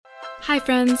Hi,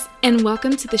 friends, and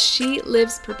welcome to the She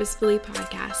Lives Purposefully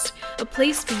podcast, a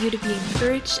place for you to be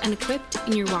encouraged and equipped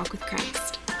in your walk with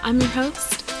Christ. I'm your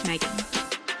host, Megan.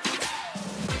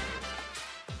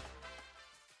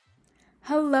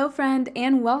 Hello, friend,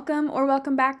 and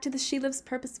welcome back to the She Lives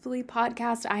Purposefully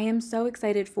podcast. I am so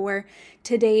excited for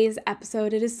today's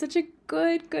episode. It is such a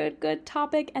good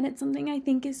topic, and it's something I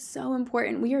think is so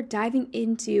important. We are diving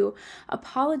into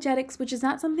apologetics, which is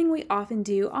not something we often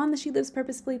do on the She Lives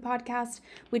Purposefully podcast,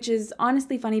 which is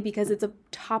honestly funny because it's a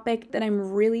topic that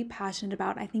I'm really passionate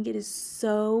about. I think it is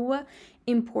so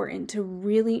important to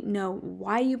really know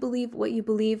why you believe what you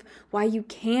believe, why you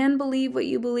can believe what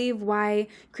you believe, why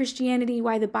Christianity,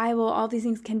 why the Bible, all these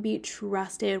things can be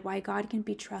trusted, why God can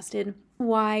be trusted,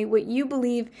 why what you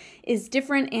believe is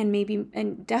different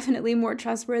and definitely more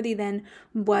trustworthy than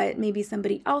what maybe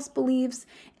somebody else believes,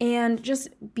 and just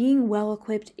being well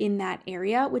equipped in that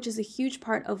area, which is a huge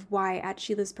part of why at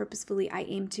She Lives Purposefully I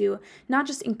aim to not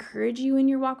just encourage you in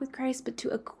your walk with Christ, but to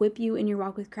equip you in your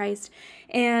walk with Christ.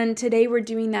 And today we're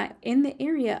doing that in the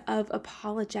area of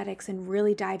apologetics and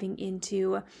really diving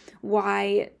into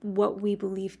why what we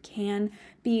believe can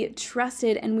be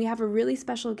trusted. And we have a really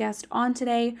special guest on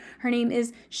today. Her name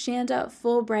is Shanda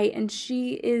Fulbright, and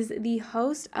she is the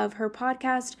host of her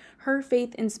podcast, Her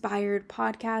Faith Inspired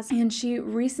Podcast. And she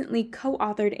recently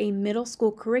co-authored a middle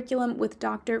school curriculum with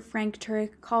Dr. Frank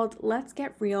Turek called Let's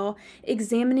Get Real,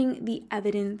 Examining the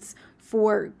Evidence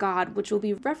for God, which we'll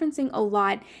be referencing a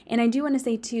lot. And I do want to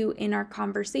say too, in our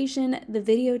conversation, the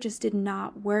video just did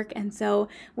not work. And so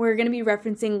we're going to be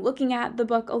referencing looking at the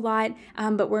book a lot,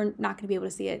 but we're not going to be able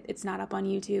to see it. It's not up on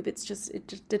YouTube. It just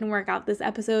didn't work out this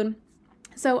episode.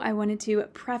 So I wanted to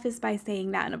preface by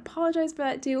saying that and apologize for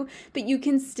that too, but you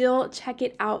can still check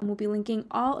it out. And we'll be linking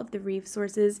all of the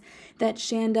resources that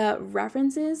Shanda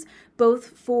references, both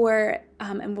for,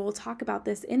 and we'll talk about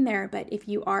this in there, but if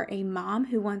you are a mom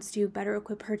who wants to better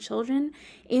equip her children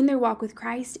in their walk with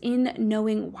Christ, in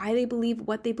knowing why they believe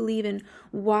what they believe and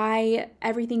why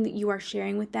everything that you are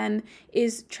sharing with them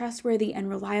is trustworthy and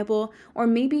reliable, or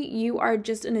maybe you are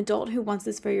just an adult who wants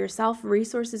this for yourself,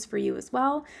 resources for you as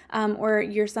well, or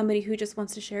you're somebody who just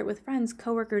wants to share it with friends,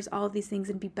 coworkers, all of these things,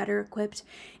 and be better equipped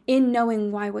in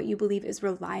knowing why what you believe is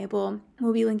reliable.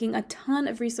 We'll be linking a ton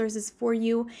of resources for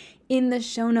you in the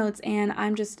show notes, and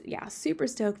I'm just, super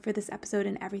stoked for this episode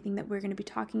and everything that we're going to be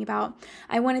talking about.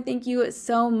 I want to thank you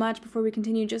so much before we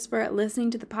continue just for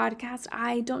listening to the podcast.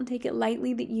 I don't take it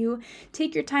lightly that you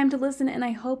take your time to listen, and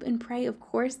I hope and pray, of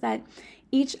course, that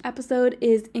each episode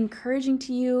is encouraging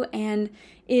to you and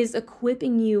is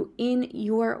equipping you in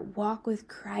your walk with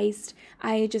Christ.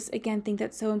 I just, again, think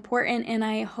that's so important, and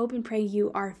I hope and pray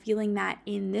you are feeling that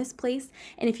in this place.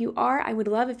 And if you are, I would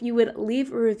love if you would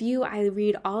leave a review. I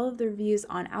read all of the reviews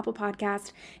on Apple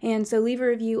Podcast, and so leave a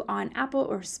review on Apple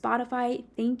or Spotify.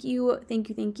 Thank you.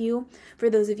 For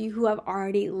those of you who have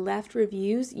already left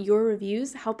reviews, your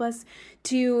reviews help us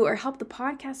help the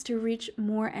podcast to reach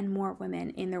more and more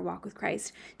women in their walk with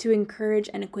Christ, to encourage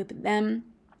and equip them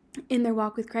in their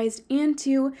walk with Christ, and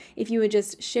to, if you would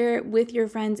just share it with your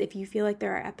friends, if you feel like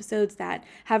there are episodes that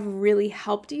have really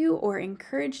helped you or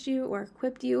encouraged you or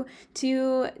equipped you,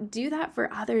 to do that for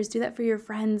others, do that for your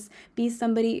friends, be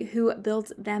somebody who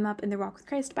builds them up in their walk with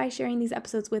Christ by sharing these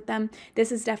episodes with them.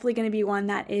 This is definitely going to be one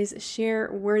that is share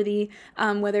worthy,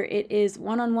 whether it is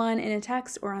one-on-one in a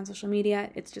text or on social media.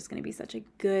 It's just going to be such a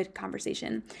good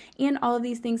conversation. And all of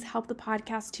these things help the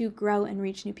podcast to grow and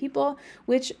reach new people,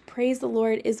 which, praise the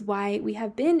Lord, is why we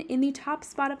have been in the top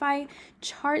Spotify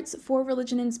charts for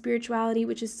religion and spirituality,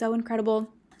 which is so incredible.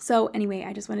 So anyway,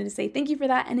 I just wanted to say thank you for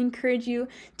that and encourage you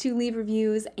to leave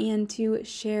reviews and to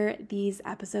share these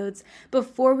episodes.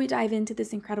 Before we dive into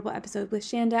this incredible episode with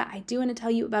Shanda, I do want to tell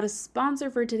you about a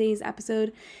sponsor for today's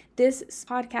episode. This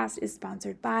podcast is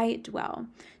sponsored by Dwell.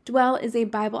 Dwell is a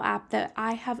Bible app that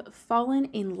I have fallen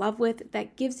in love with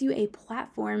that gives you a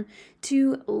platform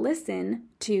to listen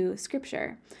to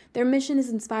Scripture. Their mission is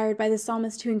inspired by the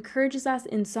psalmist who encourages us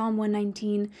in Psalm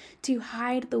 119 to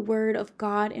hide the word of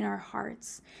God in our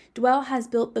hearts. Dwell has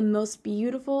built the most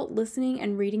beautiful listening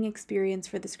and reading experience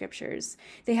for the Scriptures.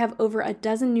 They have over a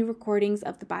dozen new recordings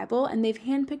of the Bible, and they've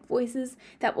handpicked voices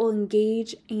that will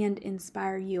engage and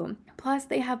inspire you. Plus,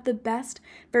 they have the best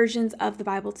versions of the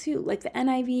Bible too, like the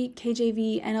NIV,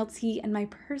 KJV, NLT, and my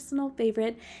personal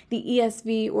favorite, the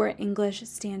ESV or English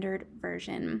Standard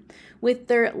Version. With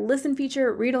their listen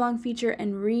feature, read along feature,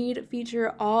 and read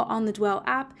feature all on the Dwell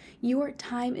app, your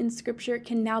time in Scripture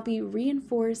can now be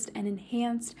reinforced and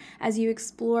enhanced as you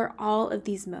explore all of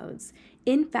these modes.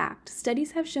 In fact,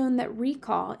 studies have shown that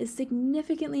recall is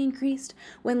significantly increased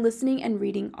when listening and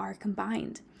reading are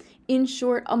combined. In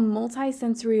short, a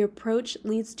multi-sensory approach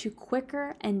leads to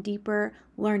quicker and deeper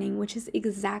learning, which is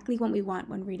exactly what we want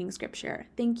when reading scripture.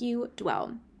 Thank you,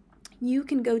 Dwell. You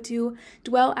can go to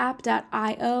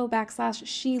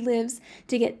dwellapp.io/shelives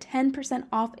to get 10%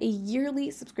 off a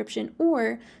yearly subscription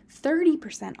or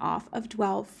 30% off of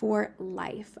Dwell for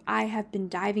life. I have been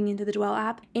diving into the Dwell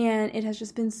app and it has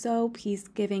just been so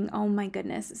peace-giving. Oh my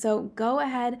goodness. So go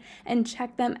ahead and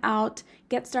check them out.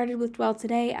 Get started with Dwell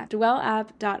today at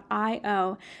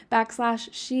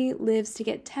dwellapp.io/shelives to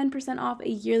get 10% off a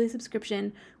yearly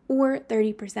subscription or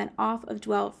 30% off of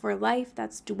Dwell for life.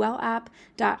 That's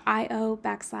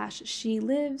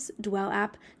dwellapp.io/shelives,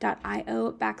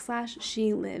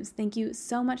 dwellapp.io/shelives. Thank you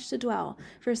so much to Dwell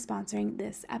for sponsoring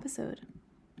this episode.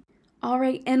 All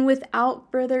right, and without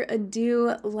further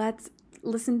ado, let's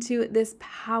listen to this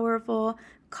powerful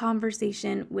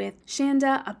conversation with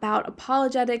Shanda about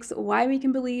apologetics, why we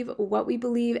can believe what we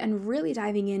believe, and really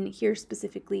diving in here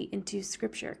specifically into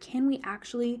scripture. Can we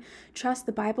actually trust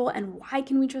the Bible, and why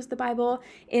can we trust the Bible?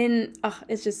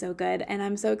 It's just so good, and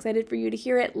I'm so excited for you to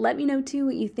hear it. Let me know too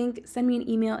what you think. Send me an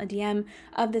email, a DM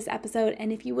of this episode,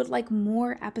 and if you would like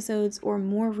more episodes or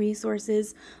more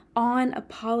resources on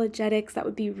apologetics, that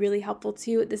would be really helpful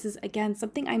too. This is, again,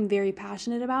 something I'm very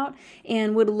passionate about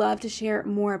and would love to share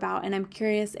more about, and I'm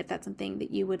curious if that's something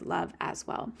that you would love as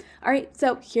well. All right,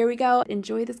 so here we go.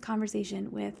 Enjoy this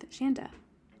conversation with Shanda.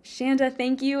 Shanda,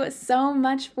 thank you so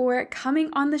much for coming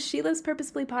on the She Lives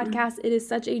Purposefully podcast. It is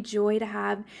such a joy to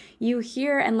have you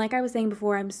here, and like I was saying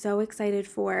before, I'm so excited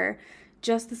for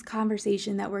just this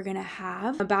conversation that we're going to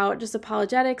have about just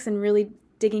apologetics and really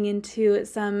digging into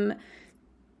some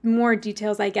more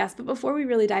details, I guess. But before we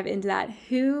really dive into that,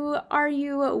 who are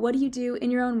you? What do you do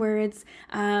in your own words?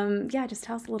 Just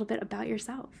tell us a little bit about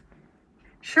yourself.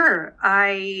 Sure.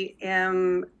 I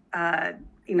am,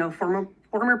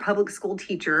 former public school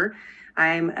teacher.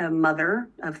 I'm a mother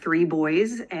of 3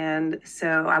 boys. And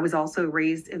so I was also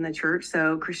raised in the church.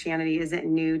 So Christianity isn't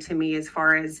new to me as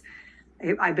far as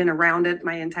I've been around it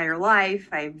my entire life.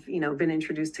 I've, been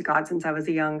introduced to God since I was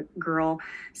a young girl.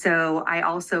 So I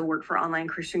also work for online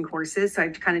Christian courses. So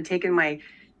I've kind of taken my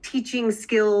teaching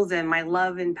skills and my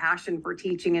love and passion for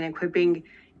teaching and equipping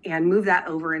and move that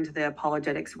over into the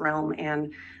apologetics realm,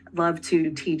 and love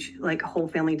to teach like whole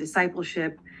family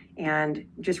discipleship and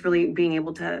just really being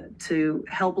able to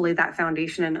help lay that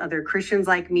foundation in other Christians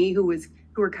like me who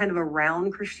were kind of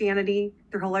around Christianity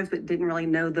their whole lives, but didn't really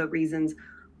know the reasons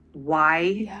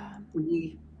why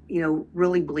we,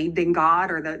 really believed in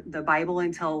God or the Bible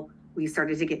until we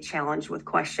started to get challenged with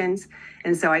questions.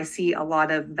 And so I see a lot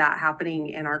of that happening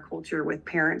in our culture with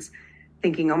parents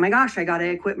thinking, oh my gosh, I got to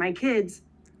equip my kids.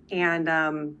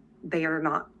 And they are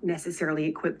not necessarily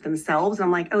equipped themselves.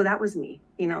 I'm like, oh, that was me.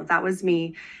 That was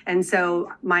me. And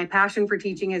so my passion for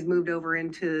teaching has moved over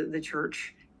into the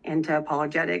church, into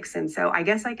apologetics. And so I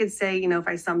guess I could say, if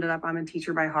I summed it up, I'm a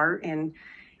teacher by heart, and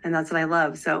that's what I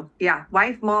love. So yeah,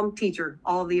 wife, mom, teacher,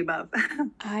 all of the above.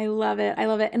 I love it. I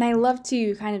love it. And I love to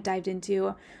you kind of dived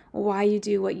into why you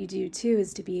do what you do too,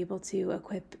 is to be able to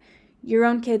equip your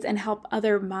own kids and help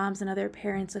other moms and other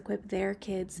parents equip their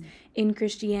kids in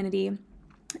Christianity.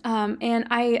 And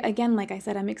again, like I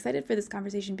said, I'm excited for this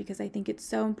conversation because I think it's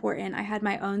so important. I had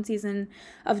my own season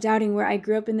of doubting where I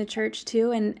grew up in the church too,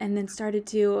 and then started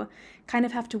to kind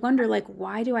of have to wonder, like,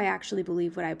 why do I actually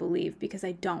believe what I believe? Because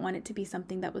I don't want it to be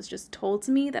something that was just told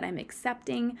to me that I'm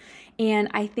accepting. And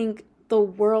I think the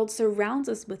world surrounds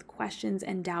us with questions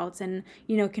and doubts and,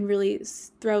 can really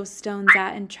throw stones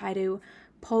at and try to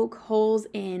poke holes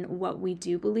in what we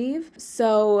do believe.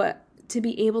 So to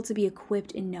be able to be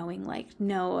equipped in knowing,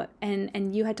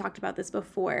 and you had talked about this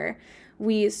before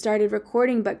we started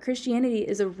recording, but Christianity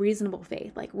is a reasonable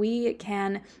faith. Like, we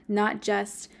can not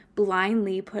just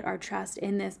blindly put our trust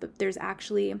in this, but there's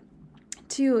actually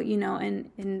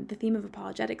in the theme of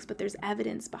apologetics, but there's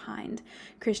evidence behind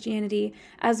Christianity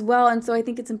as well. And so I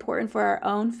think it's important for our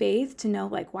own faith to know,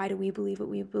 why do we believe what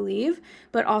we believe,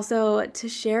 but also to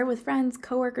share with friends,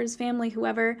 coworkers, family,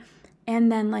 whoever.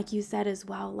 And then, like you said as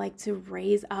well, to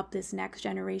raise up this next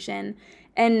generation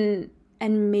and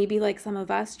maybe some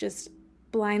of us just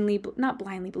not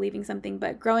blindly believing something,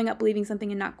 but growing up believing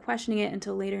something and not questioning it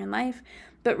until later in life,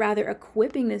 but rather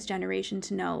equipping this generation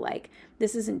to know,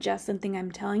 this isn't just something I'm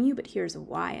telling you, but here's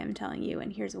why I'm telling you,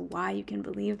 and here's why you can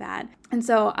believe that. And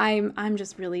so I'm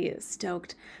just really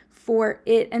stoked for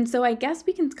it. And so I guess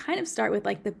we can kind of start with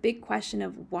the big question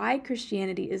of why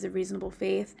Christianity is a reasonable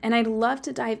faith. And I'd love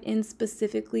to dive in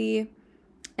specifically.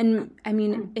 And I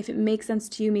mean, if it makes sense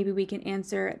to you, maybe we can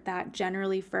answer that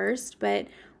generally first, but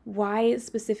Why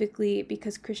specifically?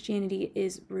 Because Christianity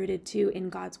is rooted too in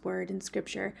God's word and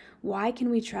scripture. Why can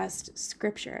we trust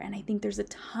scripture? And I think there's a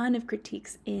ton of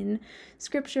critiques in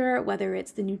scripture, whether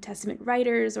it's the New Testament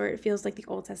writers or it feels like the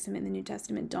Old Testament and the New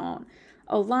Testament don't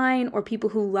align, or people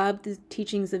who love the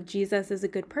teachings of Jesus as a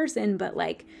good person, but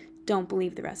like don't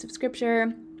believe the rest of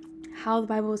scripture, how the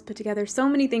Bible was put together. So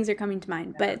many things are coming to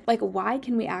mind, but like, why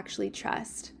can we actually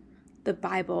trust the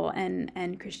Bible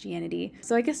and Christianity?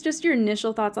 So I guess just your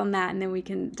initial thoughts on that, and then we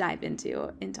can dive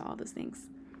into all those things.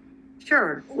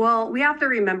 Sure. Well, we have to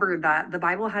remember that the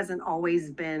Bible hasn't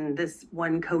always been this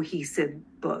one cohesive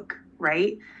book,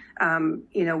 right?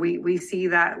 We see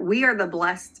that we are the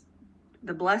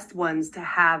blessed ones to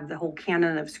have the whole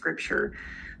canon of scripture.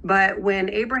 But when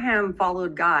Abraham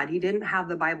followed God, he didn't have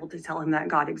the Bible to tell him that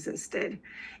God existed.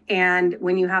 And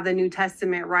when you have the New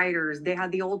Testament writers, they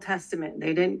had the Old Testament.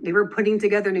 They were putting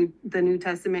together the New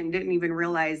Testament and didn't even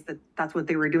realize that that's what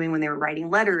they were doing when they were writing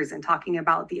letters and talking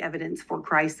about the evidence for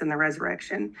Christ and the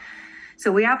resurrection.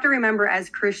 So we have to remember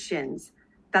as Christians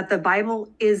that the Bible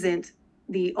isn't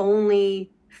the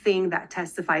only thing that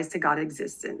testifies to God's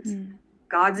existence.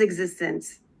 God's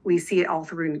existence, we see it all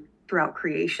throughout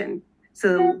creation.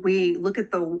 So we look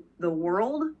at the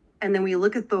world, and then we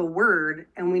look at the word,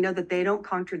 and we know that they don't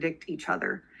contradict each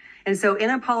other. And so in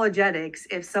apologetics,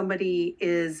 if somebody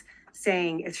is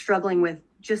struggling with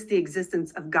just the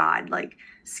existence of God, like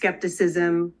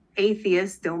skepticism,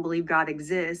 atheists don't believe God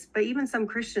exists, but even some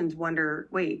Christians wonder,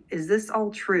 wait, is this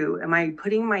all true? Am I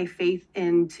putting my faith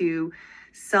into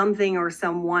something or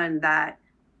someone that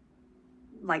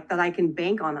I can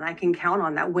bank on, that I can count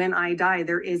on, that when I die,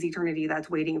 there is eternity that's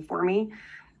waiting for me?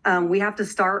 We have to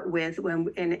start with,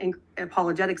 in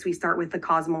apologetics, we start with the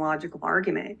cosmological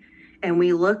argument, and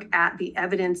we look at the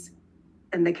evidence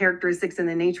and the characteristics and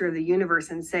the nature of the universe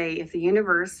and say, if the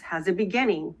universe has a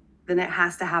beginning, then it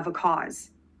has to have a cause.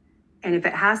 And if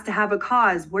it has to have a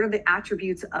cause, what are the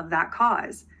attributes of that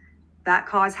cause? That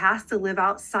cause has to live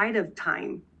outside of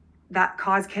time. That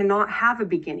cause cannot have a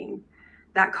beginning.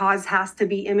 That cause has to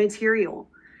be immaterial.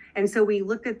 And so we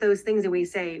look at those things and we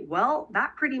say, well,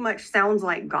 that pretty much sounds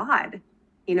like God,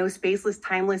 spaceless,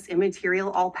 timeless, immaterial,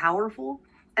 all powerful.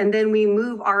 And then we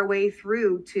move our way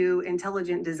through to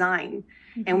intelligent design.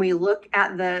 And we look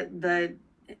at the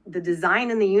design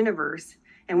in the universe,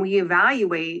 and we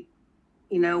evaluate,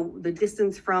 the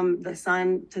distance from the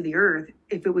sun to the earth.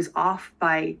 If it was off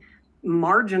by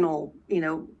marginal,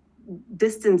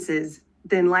 distances,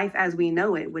 then life as we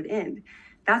know it would end.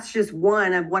 That's just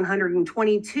one of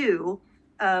 122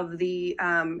 of the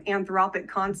anthropic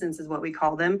constants, is what we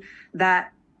call them,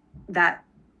 that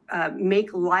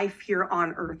make life here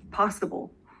on Earth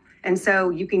possible. And so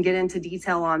you can get into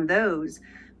detail on those,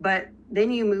 but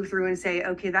then you move through and say,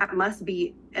 okay, that must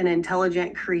be an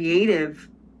intelligent, creative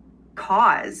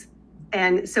cause.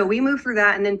 And so we move through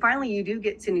that. And then finally, you do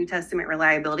get to New Testament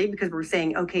reliability, because we're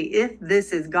saying, okay, if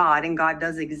this is God and God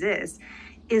does exist,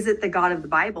 is it the God of the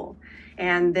Bible?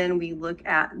 And then we look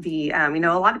at the, a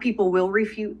lot of people will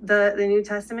refute the New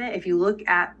Testament. If you look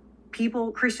at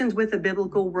Christians with a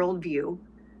biblical worldview,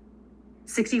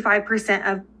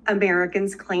 65% of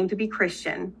Americans claim to be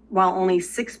Christian, while only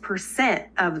 6%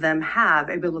 of them have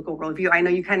a biblical worldview. I know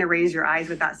you kind of raised your eyes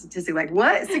with that statistic, like,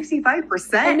 what,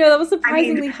 65%? I know, that was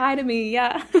surprisingly high to me.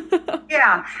 Yeah.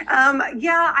 Yeah.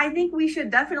 I think we should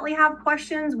definitely have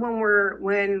questions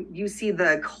when you see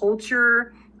the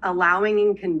culture allowing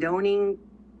and condoning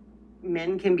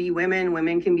men can be women,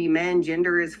 women can be men,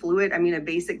 gender is fluid. A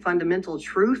basic fundamental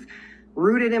truth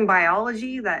rooted in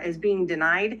biology that is being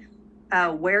denied.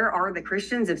 Where are the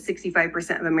Christians if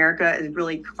 65% of America is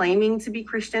really claiming to be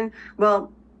Christian?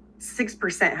 Well,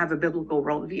 6% have a biblical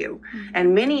worldview.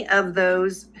 And many of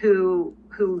those who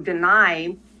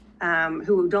deny,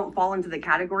 who don't fall into the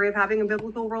category of having a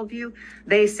biblical worldview,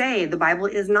 they say the Bible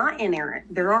is not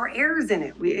inerrant. There are errors in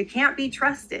it. It can't be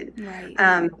trusted.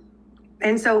 Right.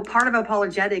 And so part of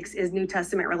apologetics is New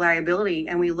Testament reliability.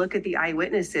 And we look at the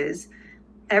eyewitnesses.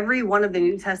 Every one of the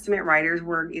New Testament writers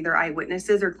were either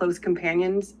eyewitnesses or close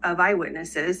companions of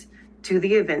eyewitnesses to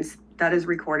the events that is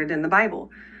recorded in the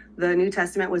Bible. The New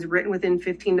Testament was written within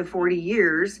 15 to 40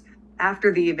 years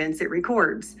after the events it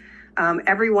records.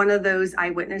 Every one of those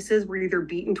eyewitnesses were either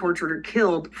beaten, tortured, or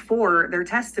killed for their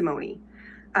testimony.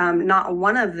 Not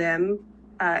one of them,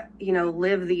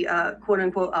 live the quote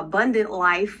unquote abundant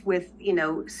life with,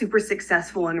 super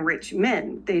successful and rich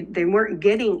men. They weren't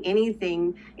getting any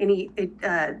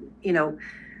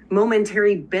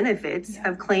momentary benefits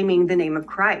of claiming the name of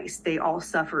Christ. They all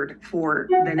suffered for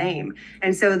the name.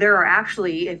 And so there are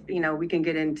actually, if we can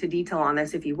get into detail on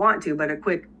this if you want to, but a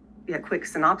quick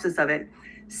synopsis of it.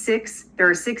 there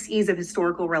are 6 E's of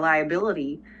historical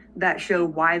reliability that show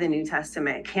why the New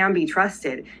Testament can be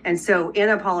trusted. And so in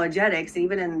apologetics,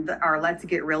 even in our Let's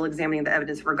Get Real Examining the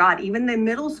Evidence for God, even the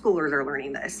middle schoolers are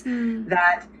learning this,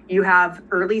 that you have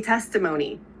early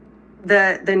testimony.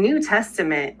 The New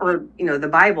Testament, or, the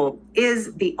Bible,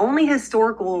 is the only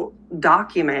historical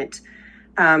document.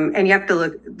 And you have to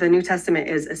look, the New Testament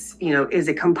is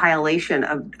a compilation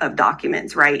of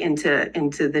documents, right,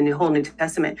 into the whole New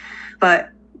Testament.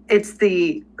 But it's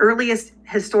the earliest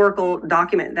historical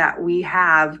document that we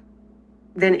have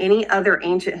than any other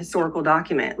ancient historical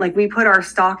document. Like, we put our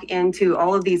stock into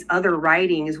all of these other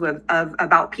writings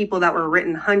about people that were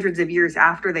written hundreds of years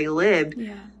after they lived.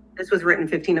 Yeah. This was written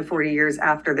 15 to 40 years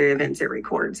after the events it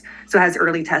records. So it has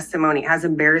early testimony, has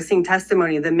embarrassing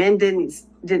testimony. The men didn't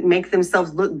make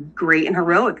themselves look great and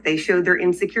heroic. They showed their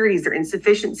insecurities, their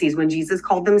insufficiencies. When Jesus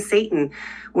called them Satan,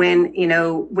 when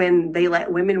they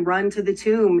let women run to the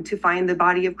tomb to find the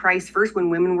body of Christ first,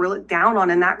 when women were looked down on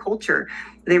in that culture,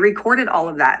 they recorded all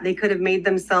of that. They could have made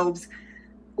themselves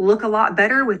look a lot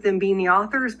better with them being the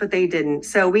authors, but they didn't.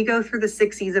 So we go through the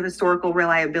 6 C's of historical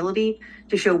reliability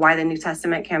to show why the New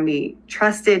Testament can be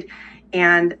trusted.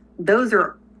 And those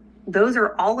are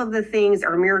all of the things,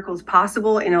 are miracles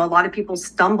possible. A lot of people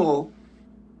stumble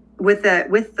with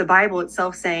the Bible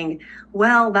itself, saying,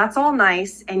 well, that's all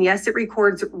nice. And yes, it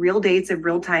records real dates of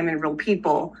real time and real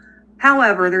people.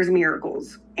 However, there's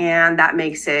miracles, and that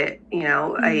makes it,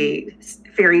 a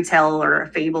fairy tale or a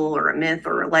fable or a myth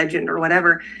or a legend or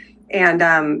whatever.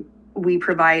 And we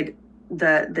provide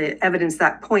the evidence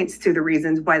that points to the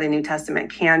reasons why the New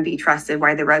Testament can be trusted,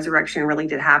 why the resurrection really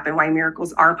did happen, why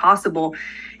miracles are possible.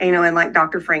 And like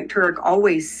Dr. Frank Turek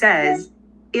always says,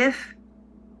 if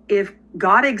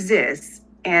God exists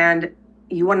and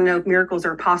you want to know if miracles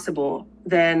are possible,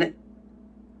 then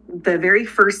the very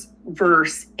first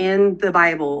verse in the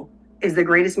Bible is the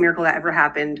greatest miracle that ever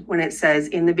happened, when it says,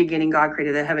 in the beginning, God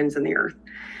created the heavens and the earth.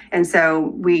 And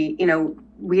so we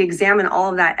examine all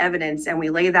of that evidence, and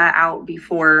we lay that out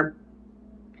before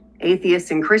atheists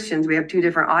and Christians. We have two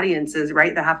different audiences,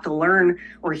 right, that have to learn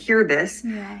or hear this.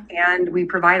 Yeah. And we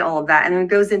provide all of that. And it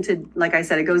goes into, like I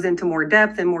said, it goes into more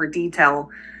depth and more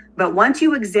detail. But once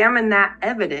you examine that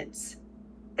evidence,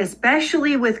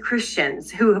 especially with Christians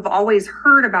who have always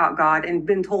heard about God and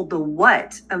been told the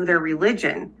what of their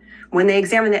religion, when they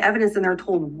examine the evidence and they're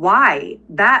told why,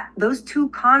 those two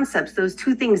concepts, those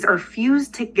two things are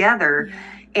fused together,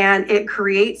 and it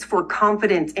creates for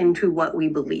confidence into what we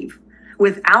believe.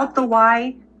 Without the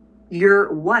why,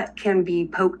 your what can be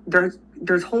poked,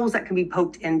 there's holes that can be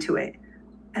poked into it.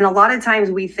 And a lot of times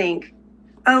we think,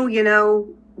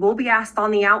 we'll be asked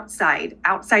on the outside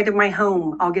of my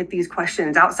home, I'll get these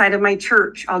questions. Outside of my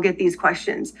church, I'll get these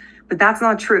questions. But that's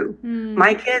not true.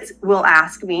 My kids will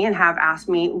ask me and have asked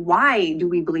me, why do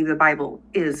we believe the Bible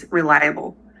is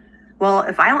reliable? Well,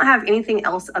 if I don't have anything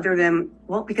else other than,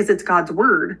 because it's God's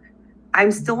word, I'm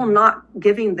still not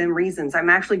giving them reasons. I'm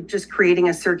actually just creating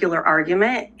a circular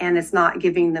argument, and it's not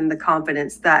giving them the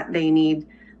confidence that they need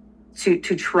to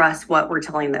trust what we're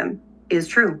telling them is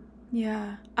true.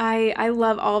 Yeah, I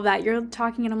love all of that. You're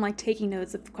talking and I'm like taking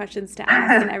notes of questions to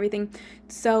ask and everything.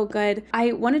 So good.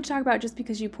 I wanted to talk about, just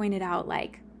because you pointed out,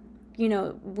 like,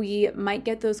 we might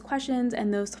get those questions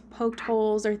and those poked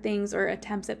holes or things, or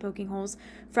attempts at poking holes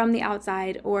from the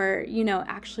outside, or,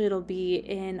 actually it'll be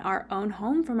in our own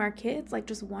home from our kids, like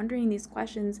just wondering these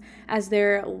questions as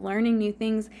they're learning new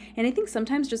things. And I think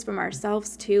sometimes just from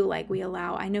ourselves too, like we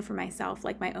allow, I know for myself,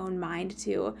 like my own mind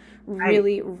to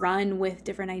really run with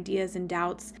different ideas and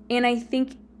doubts. And I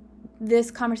think this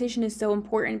conversation is so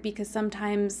important because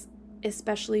sometimes,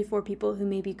 especially for people who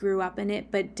maybe grew up in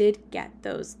it but did get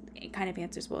those kind of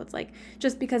answers, well, it's like,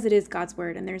 just because it is God's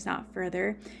word and there's not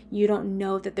further, you don't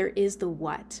know that there is the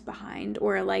what behind,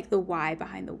 or like the why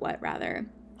behind the what, rather.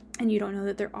 And you don't know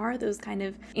that there are those kind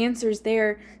of answers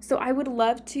there. So I would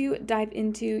love to dive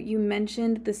into, you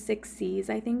mentioned the 6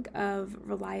 C's, I think, of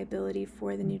reliability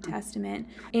for the New Testament.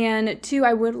 And two,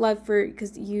 I would love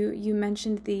because you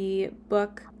mentioned the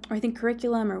book, or I think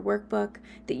curriculum or workbook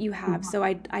that you have. So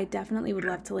I definitely would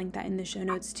love to link that in the show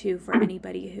notes too, for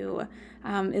anybody who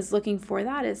is looking for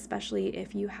that, especially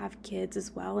if you have kids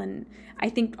as well. And I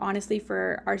think honestly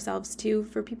for ourselves too,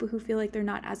 for people who feel like they're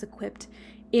not as equipped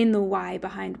in the why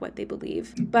behind what they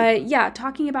believe. But yeah,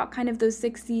 talking about kind of those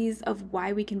 6 C's of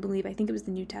why we can believe, I think it was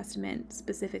the New Testament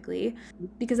specifically,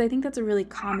 because I think that's a really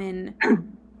common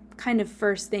kind of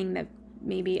first thing that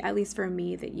maybe, at least for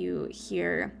me, that you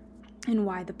hear, and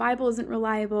why the Bible isn't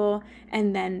reliable,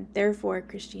 and then therefore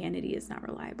Christianity is not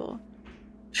reliable.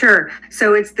 Sure.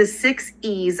 So it's the 6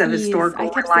 E's of Ease. I historical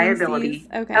kept saying C's. reliability.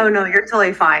 Oh, Okay. no, you're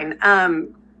totally fine.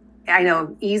 I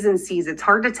know E's and C's, it's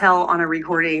hard to tell on a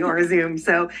recording or a Zoom.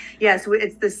 So, yes,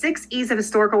 it's the 6 E's of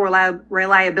historical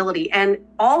reliability. And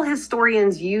all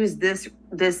historians use this,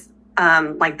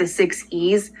 like the 6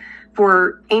 E's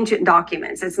for ancient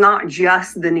documents. It's not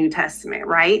just the New Testament,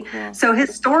 right? Cool. So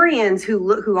historians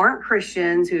who aren't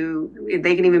Christians, who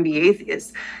they can even be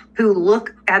atheists, who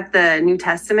look at the New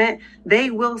Testament, they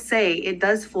will say it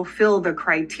does fulfill the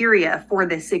criteria for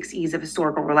the 6 E's of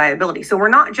historical reliability. So we're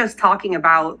not just talking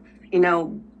about,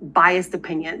 biased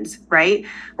opinions, right?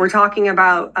 We're talking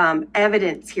about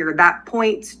evidence here that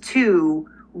points to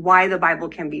why the Bible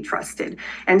can be trusted.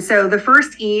 And so the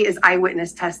first E is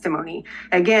eyewitness testimony.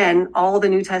 Again, all the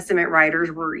New Testament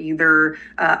writers were either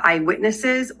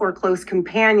eyewitnesses or close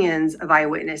companions of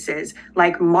eyewitnesses.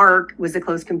 Like Mark was a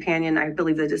close companion, I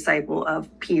believe, the disciple of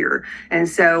Peter. And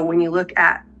so when you look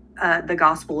at the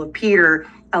Gospel of Peter,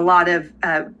 a lot of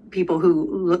people who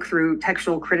look through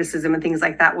textual criticism and things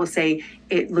like that will say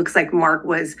it looks like Mark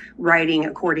was writing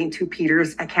according to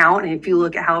Peter's account. And if you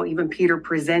look at how even Peter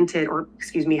presented, or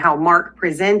excuse me, how Mark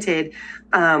presented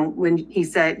when he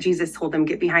said, Jesus told him,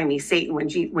 "Get behind me, Satan,"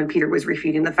 when Peter was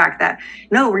refuting the fact that,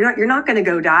 no, you're not going to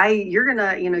go die. You're going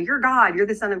to, you're God, you're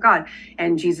the Son of God.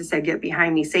 And Jesus said, "Get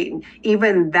behind me, Satan."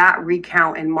 Even that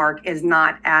recount in Mark is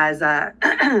not as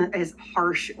as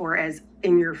harsh or as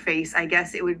in your face, I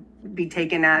guess it would be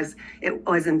taken as it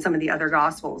was in some of the other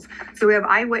Gospels. So we have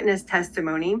eyewitness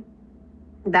testimony.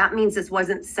 That means this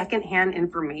wasn't secondhand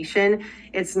information.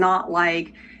 It's not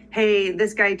like, hey,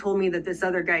 this guy told me that this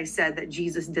other guy said that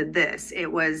Jesus did this. It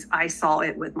was, I saw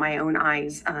it with my own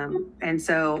eyes. And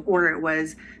so, or it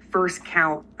was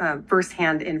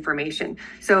firsthand information.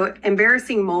 So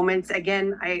embarrassing moments,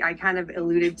 again, I kind of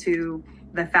alluded to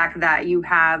the fact that you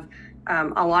have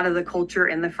a lot of the culture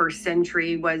in the first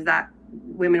century was that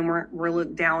women were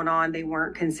looked down on. They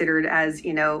weren't considered as,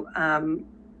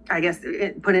 I guess,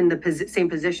 put in the same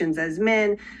positions as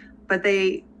men, but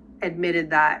they admitted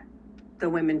that the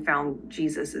women found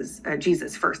Jesus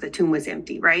first. The tomb was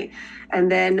empty, right?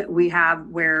 And then we have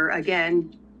where,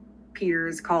 again,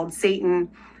 Peter's called Satan.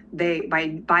 They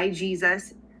by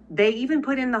Jesus. They even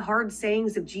put in the hard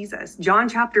sayings of Jesus. John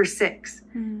chapter 6,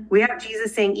 we have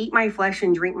Jesus saying, "Eat my flesh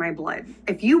and drink my blood."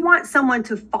 If you want someone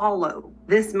to follow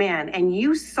this man, and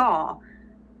you saw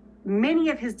many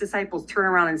of his disciples turn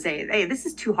around and say, "Hey, this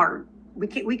is too hard.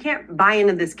 We can't buy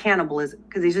into this cannibalism,"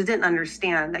 because they just didn't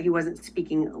understand that he wasn't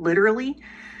speaking literally.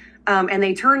 And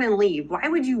they turn and leave. Why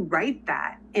would you write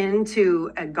that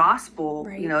into a gospel,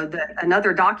 right,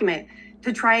 another document,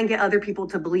 to try and get other people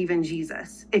to believe in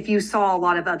Jesus if you saw a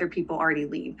lot of other people already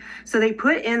leave? So they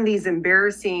put in these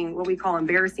what we call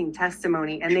embarrassing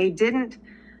testimony, and they didn't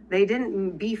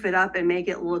beef it up and make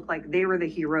it look like they were the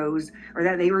heroes or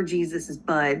that they were Jesus's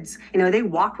buds. They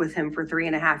walked with him for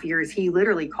 3.5 years. He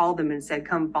literally called them and said,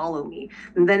 "Come follow me."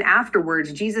 And then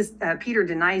afterwards, Peter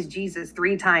denies Jesus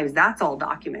 3 times. That's all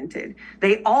documented.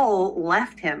 They all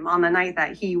left him on the night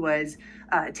that he was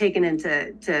taken in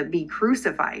to be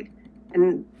crucified.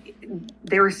 And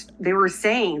they were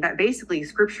saying that basically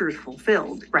scripture is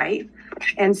fulfilled, right?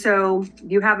 And so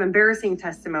you have embarrassing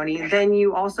testimony. Then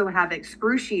you also have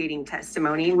excruciating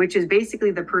testimony, which is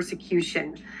basically the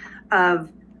persecution of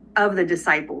the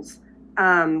disciples.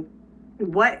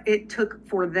 What it took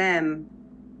for them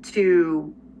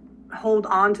to hold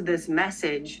on to this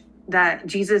message that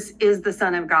Jesus is the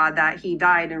Son of God, that he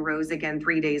died and rose again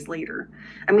 3 days later.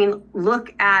 I mean,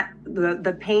 look at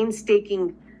the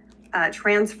painstaking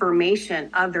transformation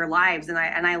of their lives. And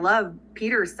I love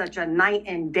Peter's such a night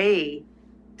and day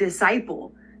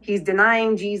disciple. He's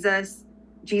denying Jesus.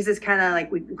 Jesus kind of, like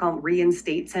we call him,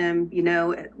 reinstates him,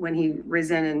 when he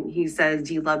risen, and he says,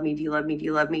 "Do you love me? Do you love me? Do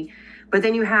you love me?" But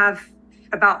then you have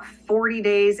about 40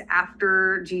 days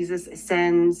after Jesus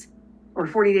ascends, or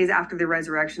 40 days after the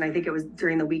resurrection. I think it was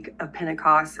during the week of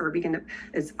Pentecost, or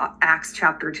it's Acts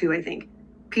chapter 2, I think.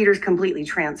 Peter's completely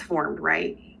transformed,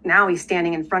 right? Now he's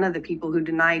standing in front of the people who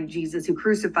denied Jesus, who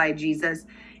crucified Jesus,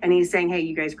 and he's saying, "Hey,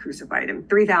 you guys crucified him."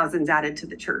 3,000's added to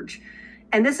the church.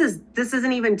 And this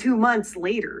isn't even 2 months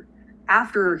later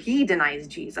after he denies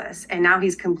Jesus, and now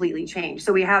he's completely changed.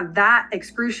 So we have that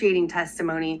excruciating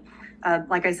testimony.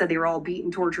 Like I said, they were all beaten,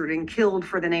 tortured, and killed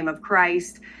for the name of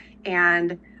Christ.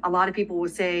 And a lot of people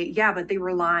would say, "Yeah, but they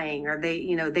were lying," or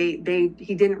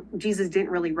Jesus didn't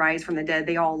really rise from the dead.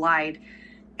 They all lied.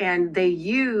 And they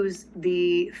use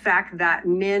the fact that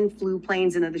men flew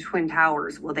planes into the Twin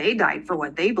Towers. Well, they died for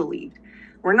what they believed.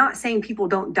 We're not saying people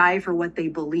don't die for what they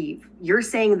believe. You're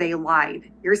saying they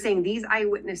lied. You're saying these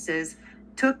eyewitnesses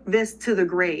took this to the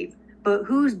grave, but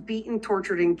who's beaten,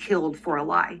 tortured, and killed for a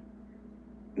lie?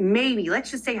 Maybe,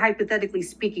 let's just say hypothetically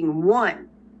speaking, one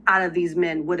out of these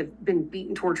men would have been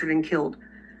beaten, tortured, and killed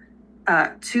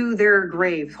to their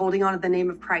graves, holding on to the name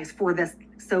of Christ for this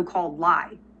so-called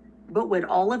lie. But would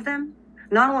all of them?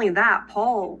 Not only that,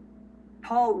 Paul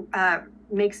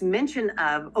makes mention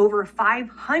of over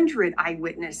 500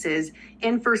 eyewitnesses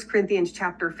in 1 Corinthians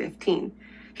chapter 15.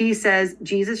 He says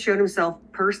Jesus showed himself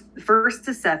first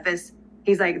to Cephas.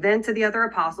 He's like, then to the other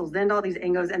apostles, then to all these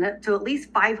angels, and to at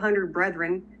least 500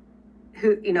 brethren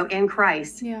who, in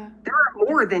Christ. Yeah. There are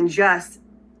more than just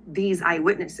these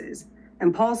eyewitnesses.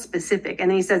 And Paul's specific.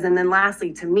 And then he says, and then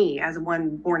lastly, to me, as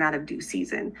one born out of due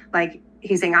season. Like,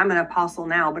 he's saying, I'm an apostle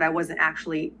now, but I wasn't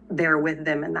actually there with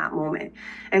them in that moment.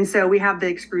 And so we have the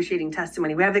excruciating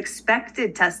testimony. We have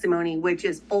expected testimony, which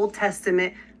is Old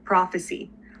Testament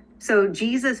prophecy. So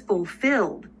Jesus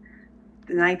fulfilled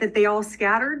the night that they all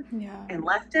scattered and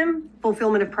left him,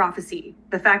 fulfillment of prophecy.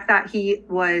 The fact that he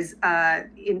was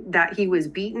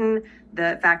beaten,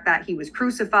 the fact that he was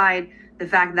crucified, the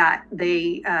fact that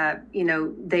he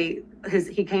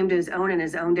came to his own and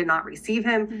his own did not receive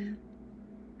him.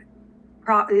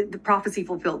 The prophecy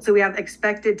fulfilled. So we have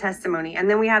expected testimony, and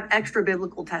then we have extra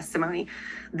biblical testimony.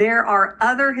 There are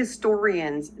other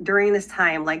historians during this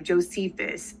time, like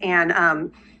Josephus and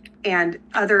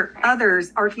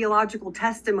others, archaeological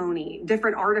testimony,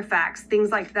 different artifacts, things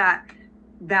like that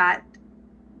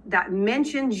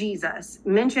mention Jesus,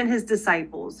 mention his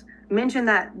disciples, mention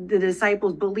that the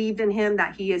disciples believed in him,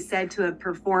 that he is said to have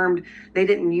performed, they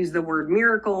didn't use the word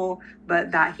miracle,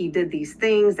 but that he did these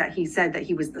things, that he said that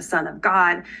he was the Son of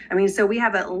God. I mean, so we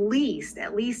have at least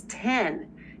 10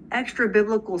 extra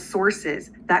biblical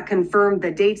sources that confirm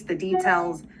the dates, the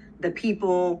details, the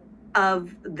people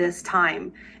of this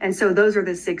time. And so those are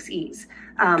the 6 E's,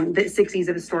 the 6 E's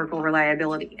of historical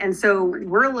reliability. And so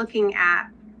we're looking at,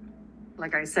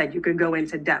 like I said, you could go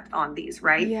into depth on these,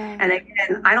 right? Yeah. And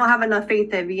again, I don't have enough faith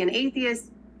to be an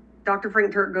atheist. Dr.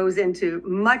 Frank Turk goes into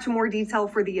much more detail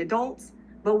for the adults,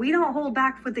 but we don't hold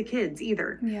back with the kids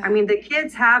either. Yeah. I mean, the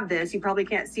kids have this, you probably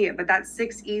can't see it, but that's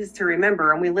 6 E's to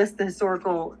remember. And we list the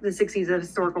 6 E's of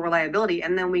historical reliability,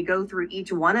 and then we go through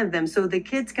each one of them so the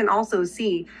kids can also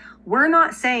see, we're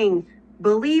not saying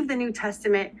believe the New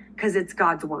Testament because it's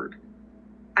God's word.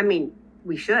 I mean,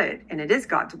 we should, and it is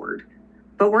God's word.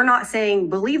 But we're not saying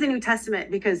believe the New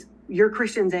Testament because you're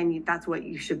Christians and that's what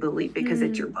you should believe because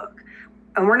it's your book.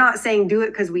 And we're not saying do it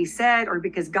because we said or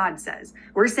because God says.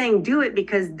 We're saying do it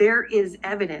because there is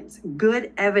evidence,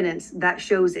 good evidence that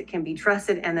shows it can be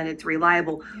trusted and that it's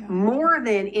reliable more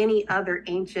than any other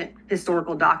ancient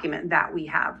historical document that we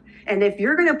have. And if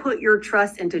you're going to put your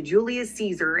trust into Julius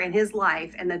Caesar and his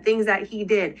life and the things that he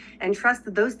did and trust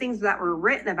that those things that were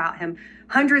written about him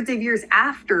hundreds of years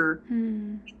after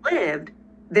he lived,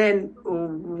 then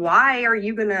why are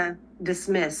you going to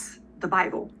dismiss the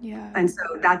Bible? Yeah. And so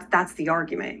that's the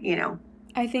argument,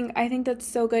 I think that's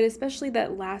so good, especially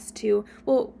that last 2.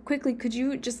 Well, quickly, could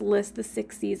you just list the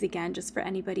 6 C's again, just for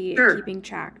anybody keeping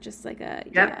track, just like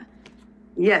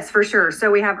Yes, for sure.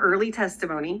 So we have early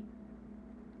testimony,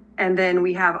 and then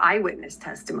we have eyewitness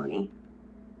testimony,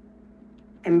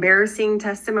 embarrassing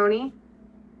testimony,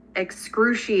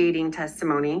 excruciating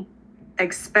testimony,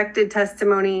 expected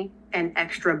testimony, and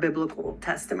extra biblical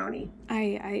testimony.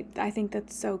 I think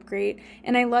that's so great.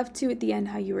 And I love too at the end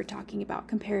how you were talking about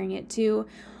comparing it to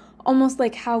almost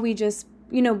like how we just,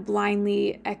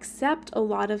 blindly accept a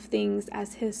lot of things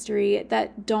as history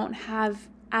that don't have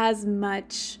as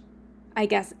much, I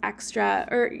guess, extra,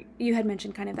 or you had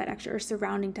mentioned kind of that extra or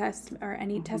surrounding test or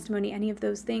any testimony, any of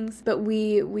those things. But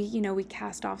we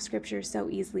cast off scripture so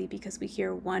easily because we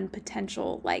hear one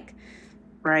potential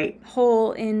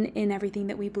hole in everything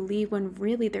that we believe, when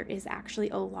really there is actually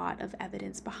a lot of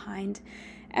evidence behind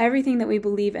everything that we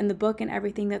believe in the book and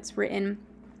everything that's written.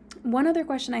 One other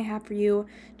question I have for you,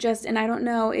 and I don't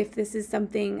know if this is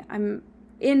something I'm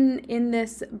in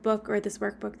this book or this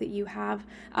workbook that you have,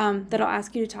 that I'll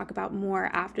ask you to talk about more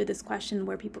after this question,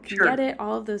 where people can get it,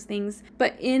 all of those things.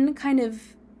 But in kind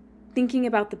of thinking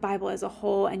about the Bible as a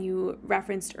whole, and you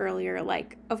referenced earlier,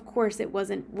 of course it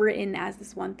wasn't written as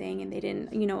this one thing, and they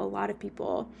didn't, a lot of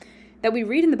people that we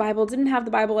read in the Bible didn't have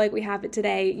the Bible like we have it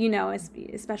today,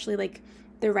 especially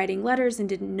they're writing letters and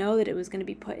didn't know that it was going to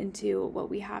be put into what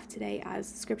we have today as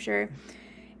scripture.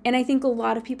 And I think a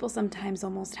lot of people sometimes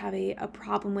almost have a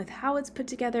problem with how it's put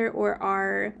together, or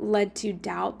are led to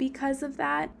doubt because of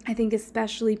that. I think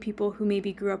especially people who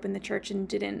maybe grew up in the church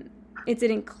and it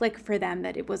didn't click for them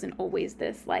that it wasn't always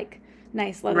this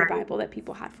nice leather Bible that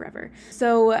people had forever.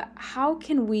 So how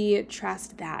can we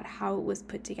trust that, how it was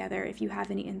put together, if you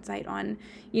have any insight on,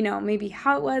 maybe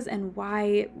how it was and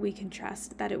why we can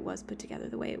trust that it was put together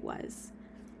the way it was?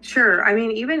 Sure. I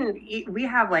mean, even we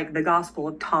have like the Gospel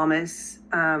of Thomas.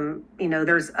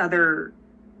 There's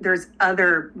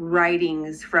other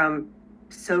writings from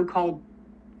so-called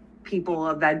people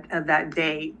of that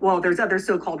day. Well, there's other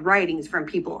so-called writings from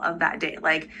people of that day,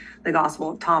 like the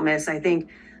Gospel of Thomas. I think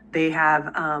they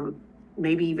have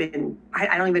maybe even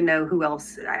I don't even know who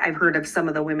else. I've heard of some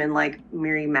of the women like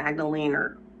Mary Magdalene,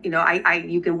 or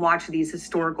you can watch these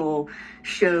historical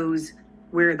shows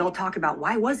where they'll talk about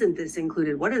why wasn't this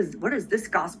included? What does this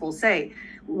gospel say?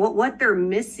 What they're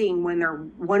missing when they're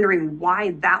wondering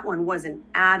why that one wasn't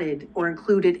added or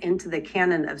included into the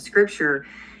canon of scripture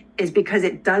is because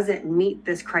it doesn't meet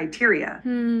this criteria.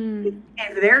 And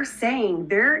they're saying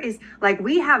there is, like,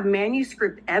 we have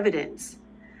manuscript evidence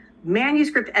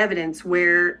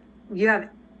where you have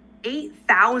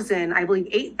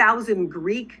 8,000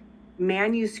 Greek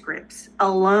manuscripts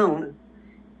alone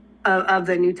of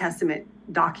the New Testament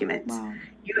documents. Wow.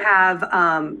 You have,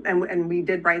 and we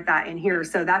did write that in here.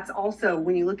 So that's also,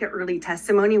 when you look at early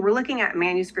testimony, we're looking at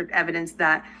manuscript evidence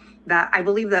that I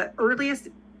believe the earliest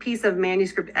piece of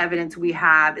manuscript evidence we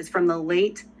have is from the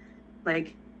late,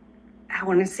 like, I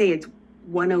want to say it's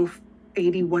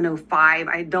 180, 105.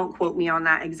 I don't quote me on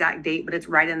that exact date, but it's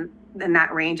right in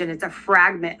that range. And it's a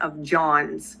fragment of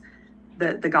John's,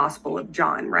 the Gospel of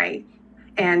John, right?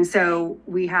 And so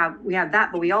we have that,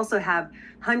 but we also have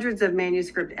hundreds of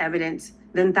manuscript evidence,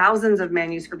 then thousands of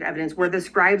manuscript evidence where the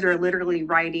scribes are literally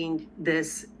writing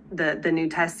the New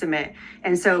Testament.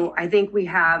 And so I think we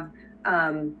have,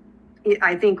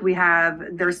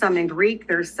 there's some in Greek,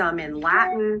 there's some in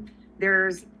Latin,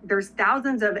 there's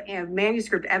thousands of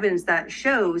manuscript evidence that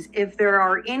shows if there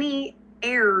are any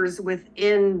errors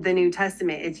within the New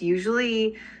Testament, it's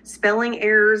usually spelling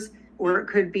errors, or it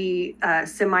could be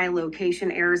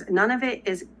semi-location errors. None of it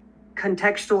is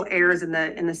contextual errors in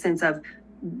the sense of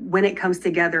when it comes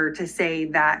together to say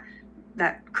that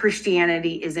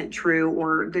Christianity isn't true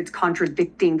or it's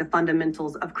contradicting the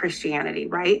fundamentals of Christianity,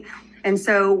 right? And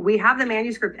so we have the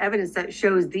manuscript evidence that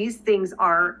shows these things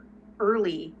are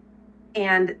early,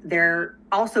 and they're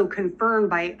also confirmed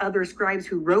by other scribes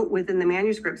who wrote within the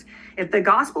manuscripts. If the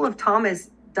Gospel of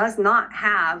Thomas does not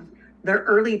have the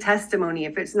early testimony,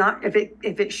 if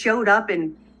it showed up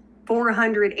in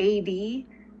 400 AD,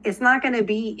 it's not going to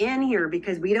be in here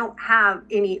because we don't have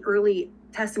any early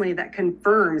testimony that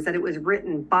confirms that it was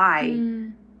written by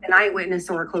an eyewitness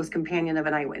or a close companion of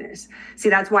an eyewitness. See,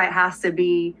 that's why it has to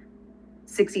be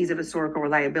 6 E's of historical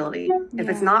reliability. If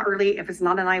it's not early, if it's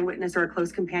not an eyewitness or a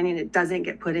close companion, it doesn't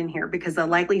get put in here because the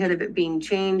likelihood of it being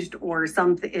changed or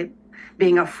it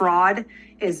being a fraud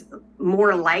is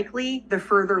more likely the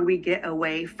further we get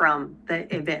away from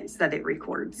the events that it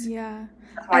records. Yeah.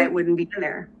 That's why it wouldn't be in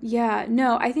there. Yeah,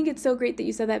 no, I think it's so great that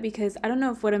you said that, because I don't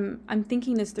know if I'm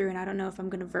thinking this through, and I don't know if I'm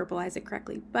going to verbalize it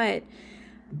correctly, but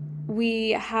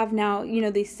we have now,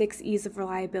 these 6 E's of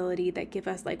reliability that give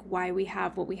us like why we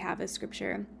have what we have as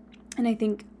scripture. And I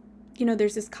think,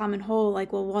 there's this common whole,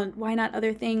 like, well, why not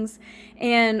other things?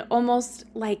 And almost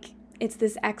like it's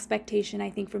this expectation, I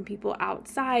think, from people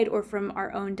outside or from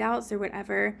our own doubts or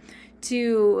whatever,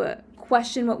 to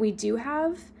question what we do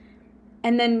have,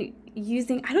 and then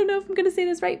using, I don't know if I'm going to say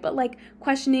this right, but like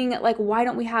questioning, like, why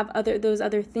don't we have those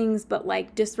other things, but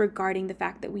like disregarding the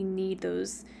fact that we need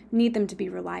them to be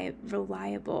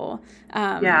reliable.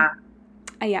 Yeah,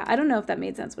 I don't know if that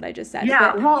made sense what I just said.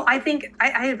 Yeah, but, well, I think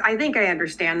I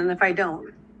understand, and if I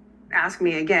don't, ask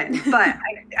me again. But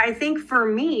I think for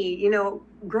me,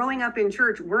 growing up in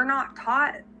church, we're not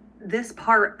taught this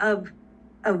part of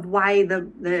why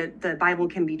the Bible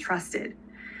can be trusted.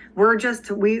 We're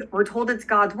told it's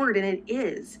God's word, and it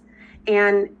is.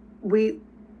 And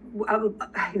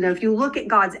if you look at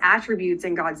God's attributes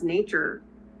and God's nature,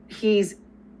 he's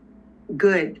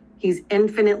good. He's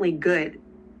infinitely good.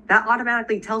 That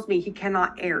automatically tells me he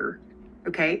cannot err.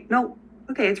 Okay. No.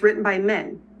 Okay. It's written by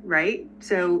men, right?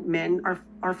 So men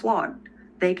are flawed.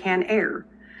 They can err.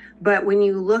 But when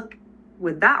you look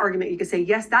with that argument, you can say,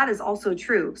 yes, that is also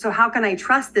true. So how can I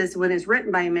trust this when it's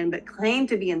written by men but claim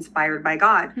to be inspired by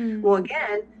God? Well,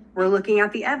 again, we're looking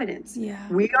at the evidence. Yeah.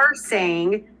 We are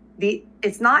saying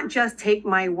it's not just take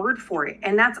my word for it.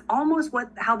 And that's almost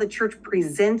how the church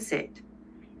presents it,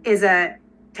 is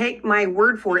take my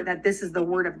word for it that this is the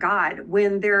word of God,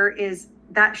 when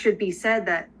that should be said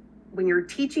that when you're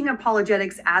teaching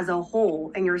apologetics as a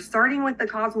whole, and you're starting with the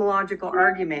cosmological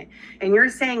argument, and you're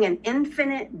saying an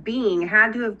infinite being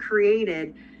had to have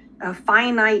created a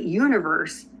finite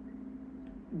universe,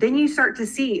 then you start to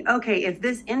see, okay, if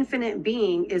this infinite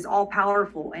being is all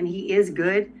powerful and he is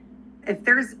good,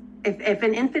 if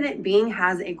an infinite being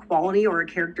has a quality or a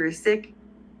characteristic,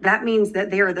 that means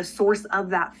that they are the source of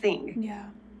that thing. Yeah.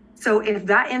 So if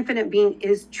that infinite being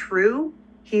is true,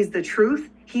 he's the truth,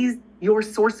 he's your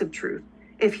source of truth.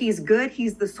 If he's good,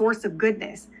 he's the source of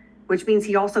goodness, which means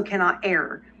he also cannot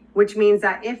err, which means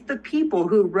that if the people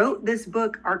who wrote this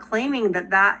book are claiming that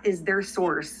that is their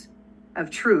source of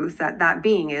truth, that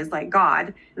being is like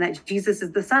God, and that Jesus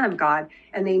is the Son of God,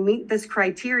 and they meet this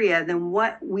criteria, then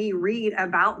what we read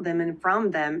about them and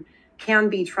from them can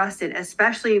be trusted,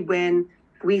 especially when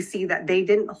we see that they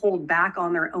didn't hold back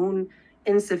on their own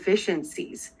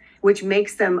insufficiencies, which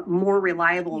makes them more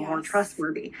reliable and more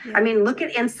trustworthy. Yeah. I mean, look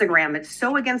at Instagram. It's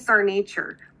so against our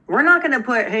nature. We're not going to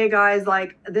put, hey guys,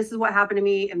 like, this is what happened to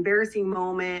me, embarrassing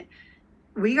moment.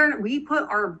 We put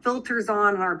our filters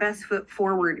on and our best foot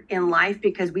forward in life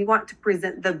because we want to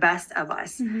present the best of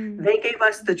us. Mm-hmm. They gave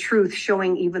us the truth,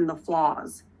 showing even the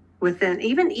flaws within,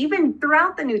 even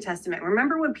throughout the New Testament.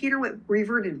 Remember when Peter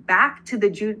reverted back to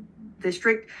the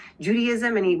strict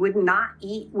Judaism and he would not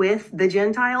eat with the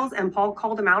Gentiles, and Paul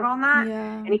called him out on that.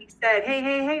 Yeah. And he said,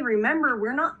 hey, remember,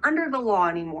 we're not under the law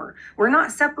anymore. We're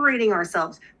not separating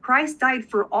ourselves. Christ died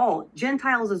for all,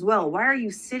 Gentiles as well. Why are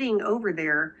you sitting over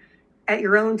there at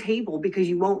your own table because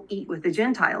you won't eat with the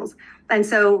Gentiles? And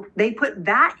so they put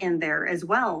that in there as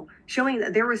well, showing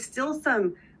that there was still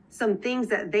some things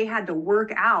that they had to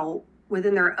work out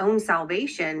within their own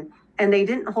salvation, and they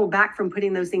didn't hold back from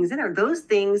putting those things in there. Those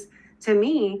things, to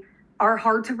me, are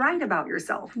hard to write about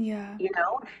yourself. Yeah. You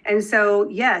know? And so,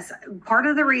 yes, part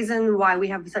of the reason why we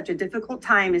have such a difficult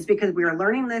time is because we are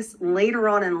learning this later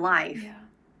on in life. Yeah.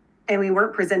 And we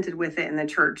weren't presented with it in the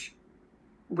church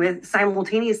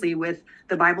simultaneously with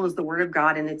the Bible is the word of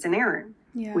God and it's inerrant.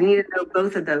 Yeah. We need to know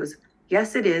both of those.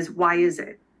 Yes, it is. Why is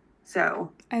it?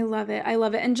 So I love it.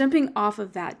 And jumping off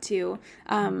of that too,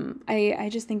 I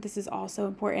just think this is also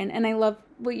important. And I love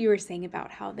what you were saying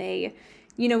about how they,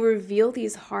 reveal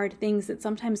these hard things that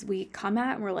sometimes we come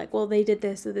at and we're like, well, they did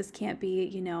this, so this can't be,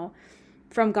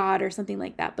 from God or something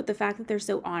like that. But the fact that they're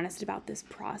so honest about this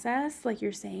process, like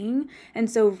you're saying, and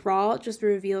so raw, just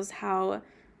reveals how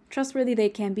trustworthy they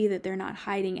can be, that they're not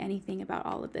hiding anything about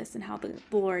all of this and how the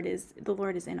Lord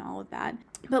is in all of that.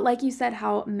 But like you said,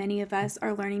 how many of us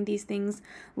are learning these things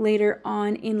later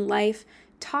on in life.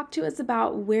 Talk to us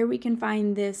about where we can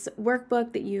find this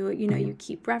workbook that you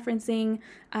keep referencing,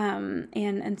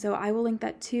 and so I will link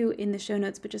that too in the show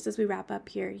notes. But just as we wrap up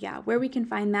here, where we can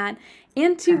find that,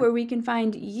 and where we can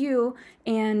find you,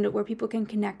 and where people can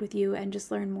connect with you and just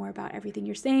learn more about everything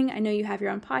you're saying. I know you have your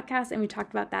own podcast, and we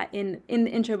talked about that in the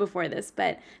intro before this.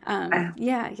 But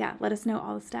let us know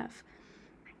all the stuff.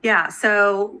 Yeah.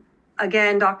 So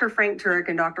again, Dr. Frank Turek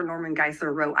and Dr. Norman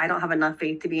Geisler wrote, I don't have enough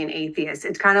faith to be an atheist.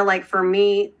 It's kind of like, for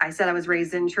me, I said I was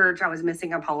raised in church. I was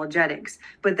missing apologetics.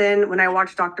 But then when I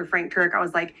watched Dr. Frank Turek, I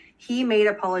was like, he made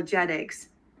apologetics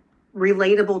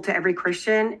relatable to every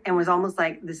Christian and was almost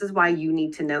like, this is why you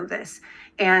need to know this.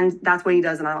 And that's what he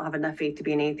does. And I don't have enough faith to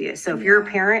be an atheist. So if you're a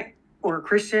parent or a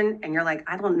Christian and you're like,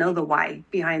 I don't know the why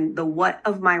behind the what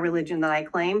of my religion that I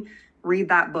claim, read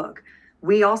that book.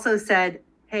 We also said,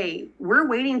 hey, we're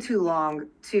waiting too long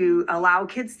to allow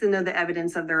kids to know the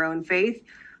evidence of their own faith.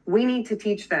 We need to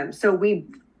teach them. So we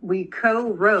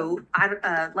co-wrote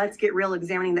Let's Get Real,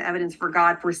 Examining the Evidence for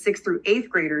God for 6th through 8th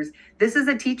graders. This is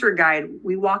a teacher guide.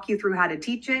 We walk you through how to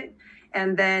teach it.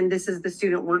 And then this is the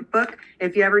student workbook.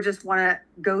 If you ever just want to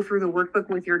go through the workbook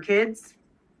with your kids,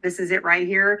 this is it right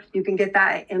here. You can get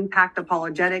that at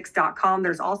impactapologetics.com.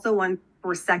 There's also one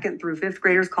for 2nd through 5th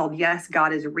graders called Yes,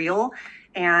 God is Real.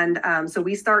 And so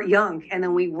we start young and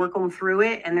then we work them through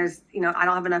it. And there's, I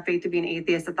don't have enough faith to be an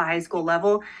atheist at the high school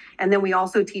level. And then we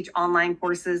also teach online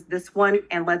courses. This one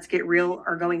and Let's Get Real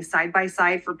are going side by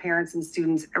side for parents and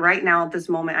students. Right now at this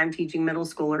moment, I'm teaching middle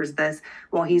schoolers this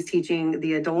while he's teaching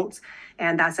the adults.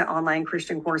 And that's at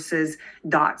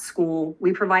onlinechristiancourses.school.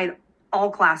 We provide all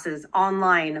classes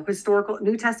online, historical,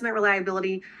 New Testament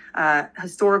reliability,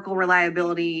 historical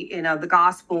reliability, the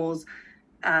Gospels.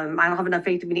 I don't have enough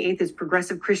faith to be an atheist.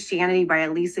 Progressive Christianity by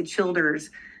Alisa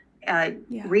Childers.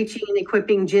 Reaching and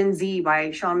Equipping Gen Z by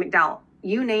Sean McDowell.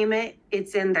 You name it,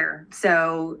 it's in there.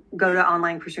 So go to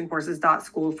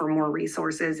onlinechristiancourses.school for more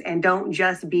resources. And don't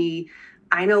just be,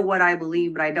 I know what I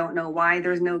believe, but I don't know why.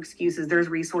 There's no excuses. There's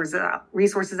resources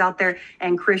out there.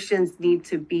 And Christians need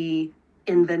to be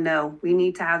in the know. We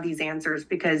need to have these answers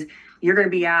because you're going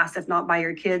to be asked, if not by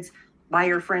your kids, by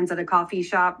your friends at a coffee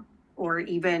shop, or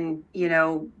even,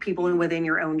 people within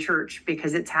your own church,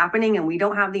 because it's happening and we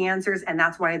don't have the answers. And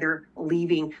that's why they're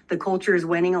leaving. The culture is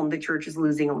winning them. The church is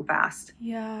losing them fast.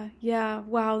 Yeah.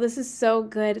 Wow, this is so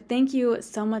good. Thank you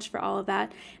so much for all of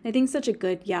that. And I think such a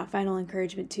good, final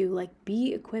encouragement too. Like,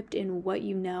 be equipped in what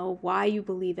you know, why you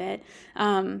believe it.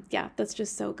 That's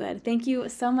just so good. Thank you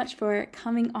so much for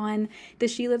coming on the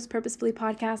She Lives Purposefully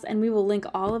podcast, and we will link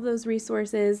all of those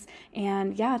resources.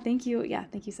 And thank you. Yeah,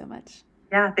 thank you so much.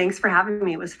 Yeah, thanks for having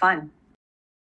me. It was fun.